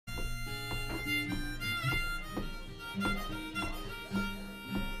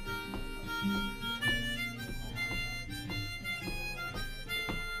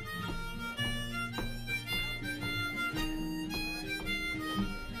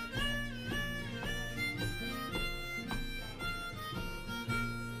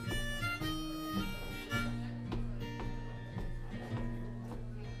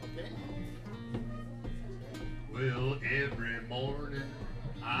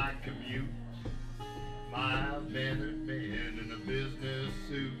I commute, my Vanderheyden in a business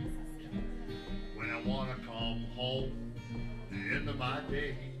suit. When I wanna come home, the end of my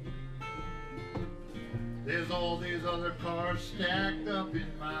day, there's all these other cars stacked up in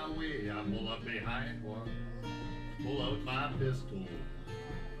my way. I pull up behind one, pull out my pistol,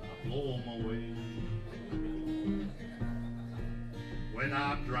 I blow 'em away. When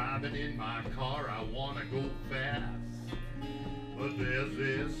I'm driving in my car, I wanna go fast, but there's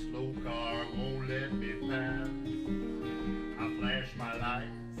this slow car won't let me pass. I flash my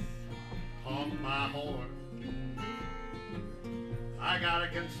lights, honk my horn, I gotta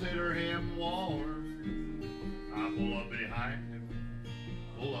consider him warned. I pull up behind him,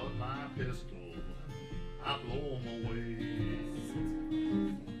 pull out my pistol, I blow him away.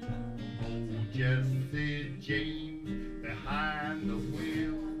 Oh, Jesse James behind the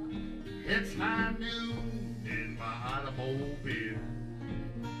wheel, it's high noon in my automobile.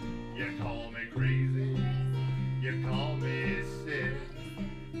 You call me crazy, you call me sick,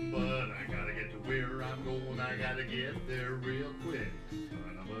 but I gotta get to where I'm going, I gotta get there real quick.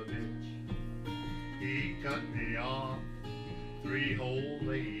 Son of a bitch, he cut me off 3 whole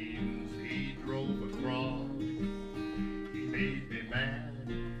lanes, he drove across. He made me mad,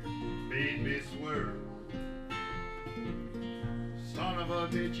 made me swerve. Son of a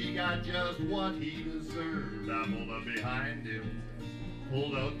bitch, he got just what he deserved. I pulled up behind him,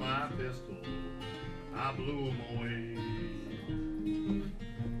 pulled out my pistol, I blew him away.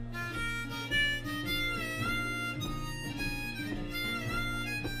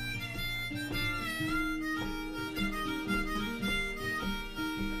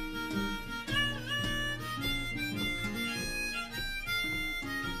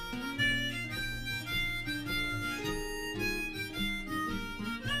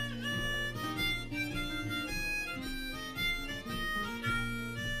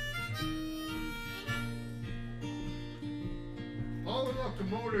 Oh, look, the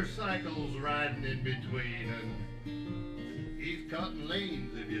motorcycle's riding in between, and he's cutting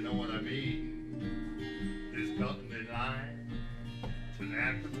lanes, if you know what I mean. He's cutting in line, it's an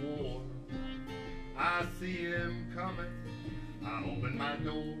act of war. I see him coming, I open my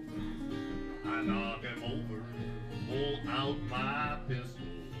door, I knock him over, pull out my pistol,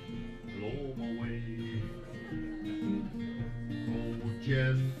 blow him away. Oh,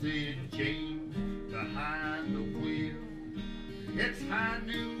 Jesse James behind the wheel, it's high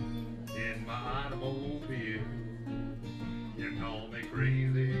noon in my automobile. You call me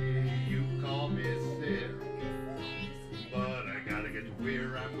crazy, you call me sick, but I gotta get to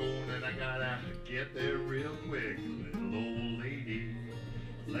where I'm going, and I gotta get there real quick. Little old lady,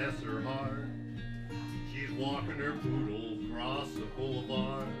 bless her heart, she's walking her poodle across the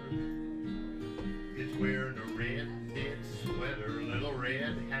boulevard. It's wearing a red knit sweater, little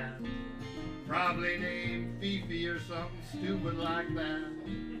red hat, probably named Fifi or something stupid like that.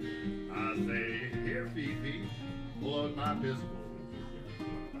 I say, here Fifi, pull out my pistol,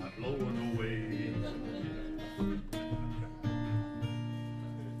 I'm blowing away.